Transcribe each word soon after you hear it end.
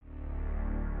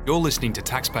You're listening to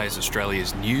Taxpayers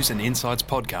Australia's News and Insights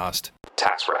podcast,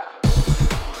 Tax Wrap.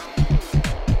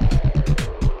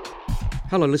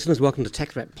 Hello listeners, welcome to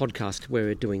Tax Wrap podcast.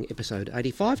 We're doing episode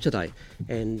 85 today,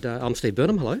 and I'm Steve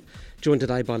Burnham, hello, joined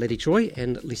today by Letty Troy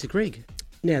and Lisa Gregg.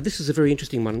 Now this is a very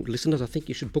interesting one, listeners. I think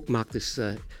you should bookmark this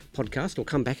podcast or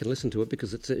come back and listen to it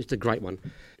because it's a great one.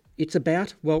 It's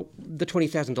about, well, the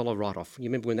 $20,000 write-off. You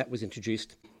remember when that was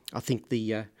introduced? I think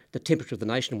the temperature of the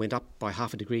nation went up by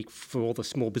half a degree for all the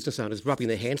small business owners rubbing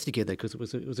their hands together because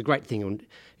it was a great thing and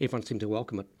everyone seemed to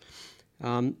welcome it.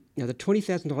 Now, the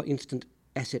 $20,000 instant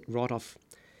asset write-off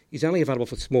is only available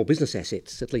for small business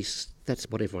assets. At least that's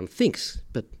what everyone thinks.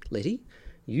 But Letty,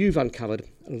 you've uncovered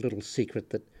a little secret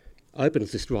that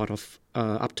opens this write-off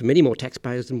up to many more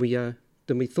taxpayers than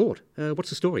we thought. What's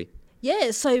the story?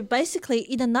 Yeah, so basically,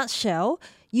 in a nutshell,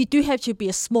 you do have to be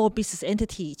a small business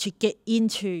entity to get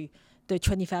into the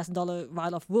 $20,000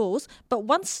 write-off rules. But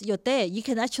once you're there, you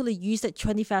can actually use that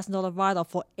 $20,000 write-off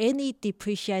for any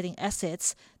depreciating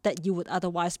assets that you would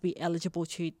otherwise be eligible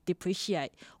to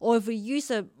depreciate. Or if we use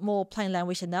a more plain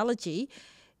language analogy,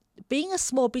 being a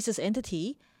small business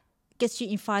entity gets you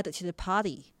invited to the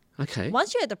party. Okay.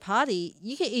 Once you're at the party,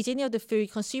 you can eat any of the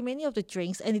food, consume any of the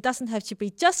drinks, and it doesn't have to be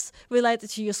just related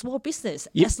to your small business.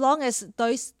 Yep. As long as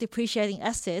those depreciating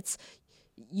assets,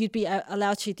 you'd be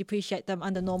allowed to depreciate them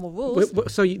under normal rules.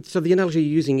 So the analogy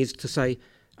you're using is to say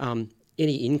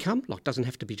any income, like doesn't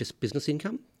have to be just business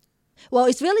income? Well,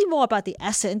 it's really more about the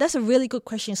asset, and that's a really good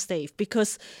question, Steve,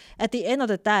 because at the end of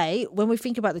the day, when we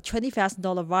think about the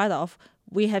 $20,000 write-off,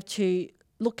 we have to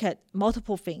look at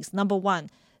multiple things. Number one,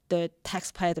 the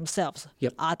taxpayer themselves.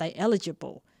 Yep. Are they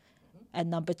eligible?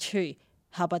 And number two,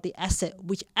 how about the asset?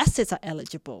 Which assets are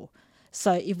eligible?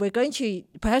 So if we're going to,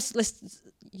 perhaps let's,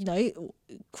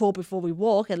 crawl before we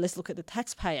walk and let's look at the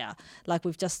taxpayer, like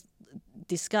we've just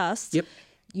discussed. Yep.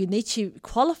 You need to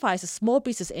qualify as a small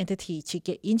business entity to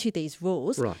get into these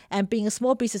rules. Right. And being a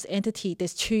small business entity,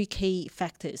 there's two key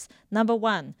factors. Number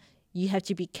one, you have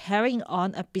to be carrying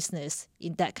on a business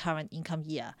in that current income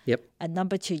year. Yep. And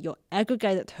number two, your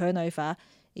aggregated turnover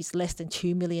is less than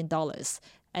 $2 million.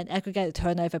 And aggregated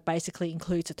turnover basically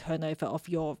includes the turnover of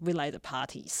your related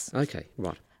parties. Okay,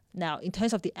 right. Now, in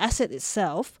terms of the asset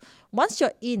itself, once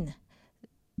you're in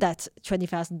that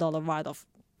 $20,000 write-off,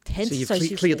 So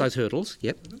you've cleared those hurdles,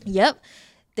 yep. Yep.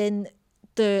 Then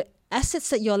the assets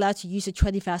that you're allowed to use a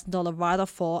 $20,000 write-off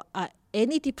for are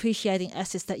any depreciating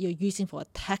assets that you're using for a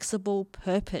taxable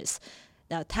purpose.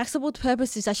 Now, taxable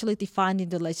purpose is actually defined in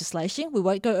the legislation. We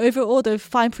won't go over all the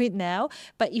fine print now,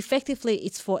 but effectively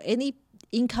it's for any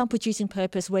income-producing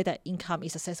purpose where that income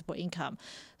is assessable income.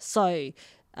 So,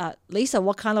 Lisa,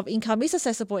 what kind of income is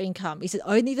assessable income? Is it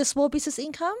only the small business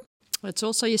income? It's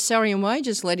also your salary and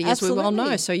wages, Letty, as we well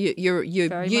know. So you're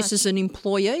used as an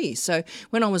employee. So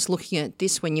when I was looking at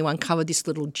this, when you uncovered this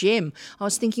little gem, I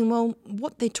was thinking, well,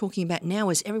 what they're talking about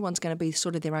now is everyone's going to be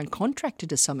sort of their own contractor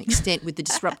to some extent with the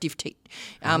disruptive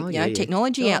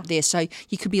technology out there. So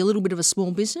you could be a little bit of a small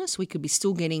business. We could be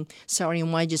still getting salary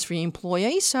and wages for your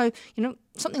employees. So,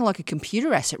 something like a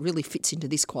computer asset really fits into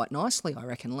this quite nicely, I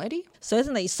reckon, Letty.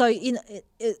 Certainly. So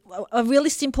a really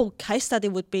simple case study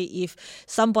would be if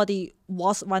somebody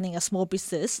was running a small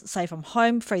business, say from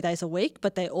home 3 days a week,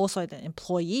 but they're also an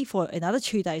employee for another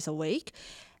 2 days a week.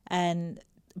 And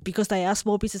because they are a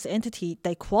small business entity,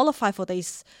 they qualify for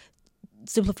these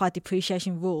simplified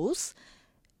depreciation rules,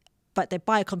 but they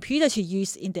buy a computer to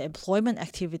use in their employment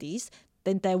activities,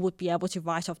 then they would be able to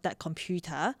write off that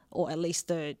computer, or at least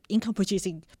the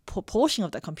income-producing portion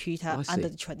of the computer under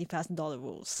the $20,000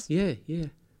 rules. Yeah.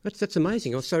 That's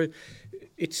amazing. So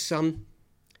it's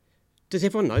does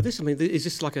everyone know this? I mean, is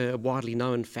this like a widely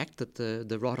known fact that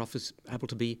the write-off is able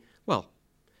to be,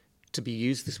 to be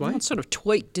used this way? Well, it's sort of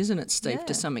tweaked, isn't it, Steve,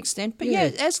 to some extent? But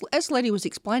as Letty was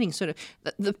explaining, sort of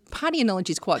the party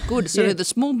analogy is quite good. Sort of the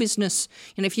small business,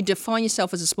 if you define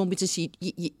yourself as a small business,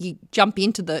 you jump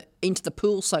into the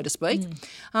pool, so to speak,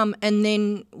 and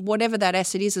then whatever that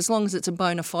asset is, as long as it's a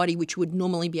bona fide, which would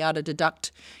normally be able to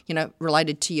deduct,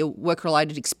 related to your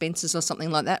work-related expenses or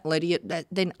something like that, Letty, that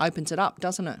then opens it up,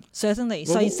 doesn't it? Certainly.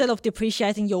 So instead of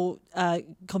depreciating your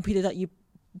computer that you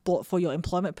bought for your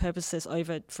employment purposes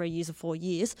over 3 years or 4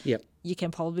 years, yep, you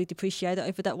can probably depreciate it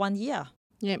over that 1 year.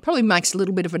 Yeah, it probably makes a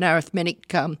little bit of an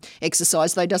arithmetic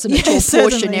exercise, though, doesn't it? To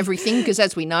apportion everything, because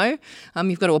as we know,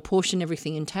 you've got to apportion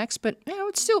everything in tax. But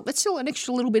it's still an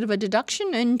extra little bit of a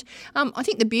deduction. And I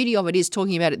think the beauty of it is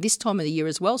talking about it this time of the year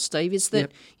as well, Steve, is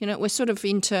that we're sort of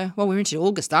into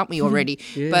August, aren't we already?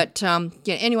 But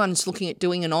anyone that's looking at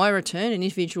doing an I return, an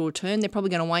individual return, they're probably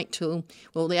going to wait till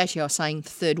they actually are saying the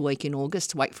third week in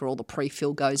August to wait for all the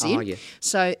pre-fill goes in. Yeah.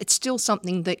 So it's still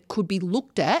something that could be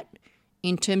looked at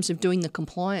in terms of doing the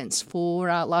compliance for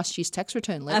last year's tax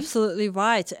return, Letty. Absolutely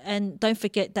right. And don't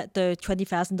forget that the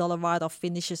 $20,000 write-off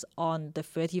finishes on the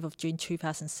 30th of June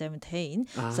 2017.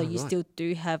 So you still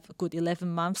do have a good 11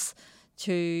 months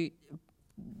to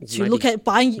look at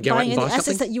buying any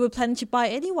assets that you were planning to buy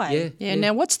anyway. Yeah.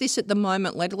 Now, what's this at the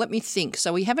moment, Letty? Let me think.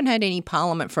 So we haven't had any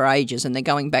Parliament for ages, and they're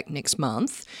going back next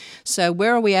month. So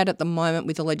where are we at the moment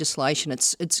with the legislation?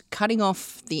 It's cutting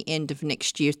off the end of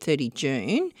next year, 30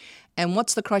 June. And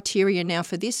what's the criteria now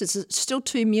for this? Is it still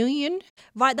 2 million?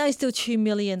 Right now it's still 2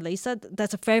 million, Lisa.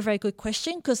 That's a very, very good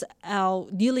question, because our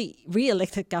newly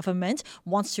re-elected government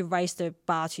wants to raise the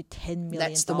bar to $10 million.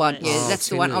 That's the one. Yeah, that's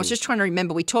the one. I was just trying to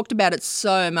remember. We talked about it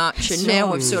so much, and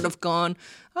now we've sort of gone,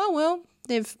 oh, well,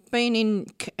 they've been in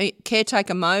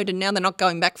caretaker mode, and now they're not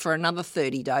going back for another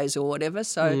 30 days or whatever.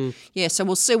 So, so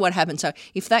we'll see what happens. So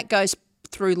if that goes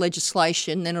through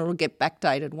legislation, then it'll get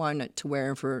backdated, won't it, to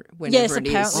whenever it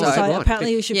is. So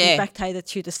apparently it should be backdated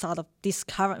to the start of this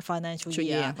current financial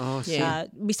year.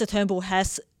 Mr. Turnbull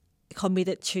has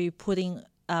committed to putting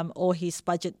all his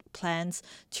budget plans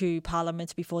to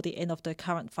Parliament before the end of the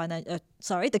current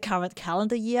current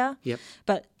calendar year. Yep.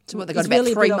 But so they've got about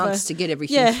 3 months to get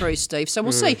everything through, Steve. So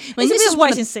we'll see. I mean, this is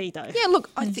wait and see, though. Yeah, look,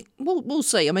 I think we'll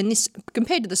see. I mean, this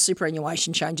compared to the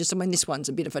superannuation changes, I mean, this one's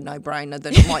a bit of a no-brainer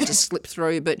that it might just slip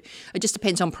through, but it just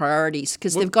depends on priorities,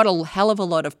 because they've got a hell of a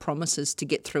lot of promises to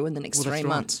get through in the next 3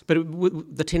 months. But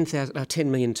the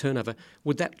 10 million turnover,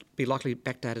 would that be likely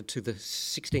backdated to the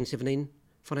 16-17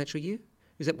 financial year?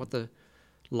 Is that what the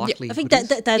likely? I think that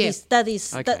was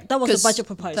the budget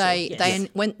proposal.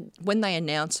 When they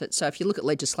announce it. So if you look at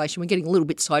legislation, we're getting a little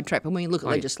bit sidetracked. But when you look at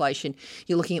legislation,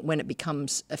 you're looking at when it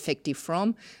becomes effective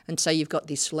from. And so you've got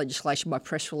this legislation by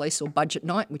press release or budget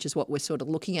night, which is what we're sort of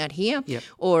looking at here. Yep.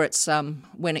 Or it's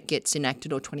when it gets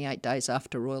enacted, or 28 days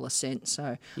after royal assent.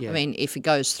 So I mean, if it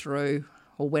goes through,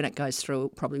 or when it goes through,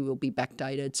 it probably will be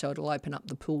backdated, so it'll open up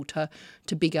the pool to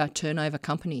bigger turnover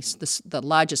companies, the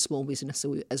larger small business,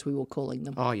 as we were calling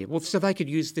them. Oh, yeah. Well, so they could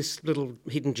use this little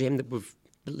hidden gem that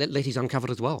Letty's uncovered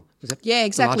as well. Is that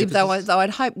exactly. Though I'd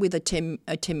hope with a $10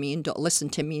 million, less than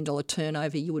 $10 million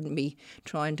turnover, you wouldn't be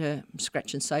trying to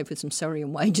scratch and save with some salary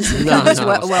and wages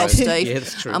well, Steve. Yeah,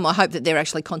 that's true. I hope that they're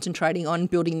actually concentrating on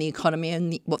building the economy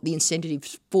and what the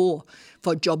incentives for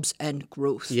jobs and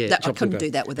growth. Yeah, I couldn't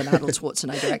do that with an Arnold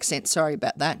Schwarzenegger accent. Sorry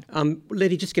about that.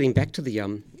 Letty, just getting back to the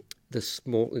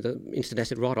instant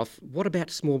asset write-off, what about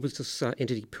small business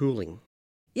entity pooling?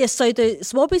 Yes, so the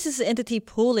small business entity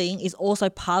pooling is also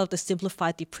part of the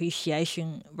simplified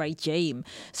depreciation regime.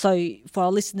 So for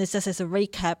our listeners, just as a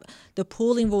recap, the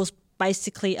pooling rules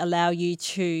basically allow you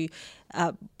to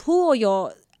pool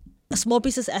your small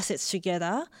business assets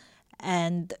together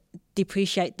and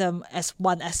depreciate them as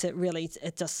one asset. Really,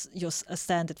 it's just a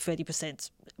standard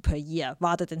 30% per year,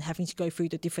 rather than having to go through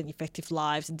the different effective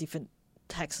lives and different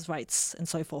tax rates and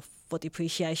so forth for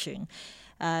depreciation.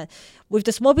 With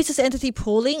the small business entity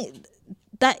pooling,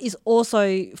 that is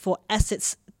also for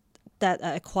assets that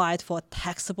are acquired for a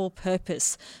taxable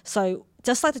purpose. So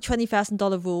just like the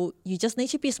 $20,000 rule, you just need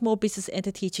to be a small business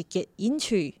entity to get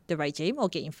into the regime or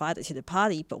get invited to the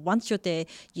party. But once you're there,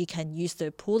 you can use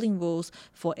the pooling rules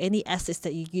for any assets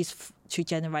that you use to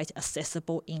generate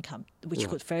accessible income, which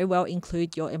could very well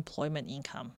include your employment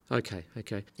income. Okay.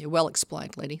 You're well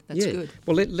explained, Letty. That's good.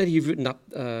 Well, Letty, you've written up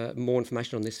more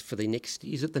information on this for the next.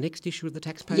 Is it the next issue of the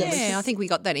Taxpayer? Yeah, I think we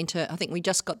got that I think we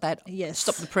just got that. Yes.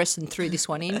 Stop the press and threw this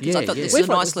one in, because I thought this was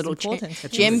a nice little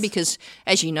gem. Because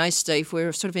as you know, Steve,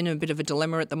 we're sort of in a bit of a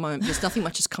dilemma at the moment because nothing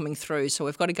much is coming through. So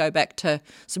we've got to go back to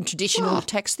some traditional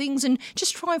tax things and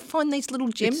just try and find these little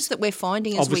gems that we're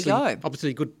finding as we go.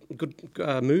 Obviously, good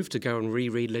move to go and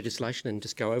reread legislation and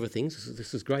just go over things.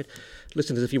 This is great.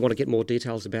 Listeners, if you want to get more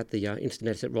details about the instant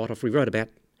asset write-off,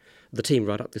 the team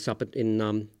wrote this up in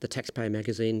the Taxpayer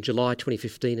magazine, July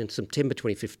 2015 and September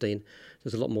 2015.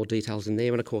 There's a lot more details in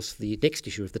there. And, of course, the next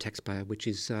issue of the Taxpayer, which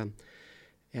is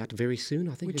out very soon,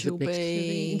 I think. Which will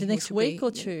be in the next week or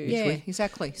two. Yeah,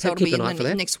 exactly. So it'll be in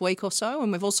the next week or so.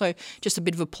 And we've also, just a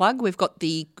bit of a plug, we've got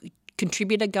the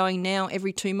contributor going now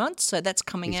every 2 months, so that's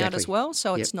coming out as well. So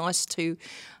it's nice to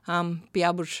be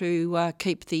able to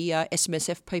keep the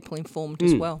SMSF people informed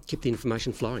as well. Keep the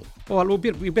information flowing. All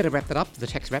right, we better wrap that up, the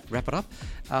tax wrap it up.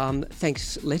 Thanks,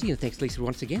 Letty, and thanks, Lisa,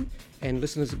 once again. And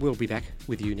listeners, we'll be back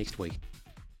with you next week.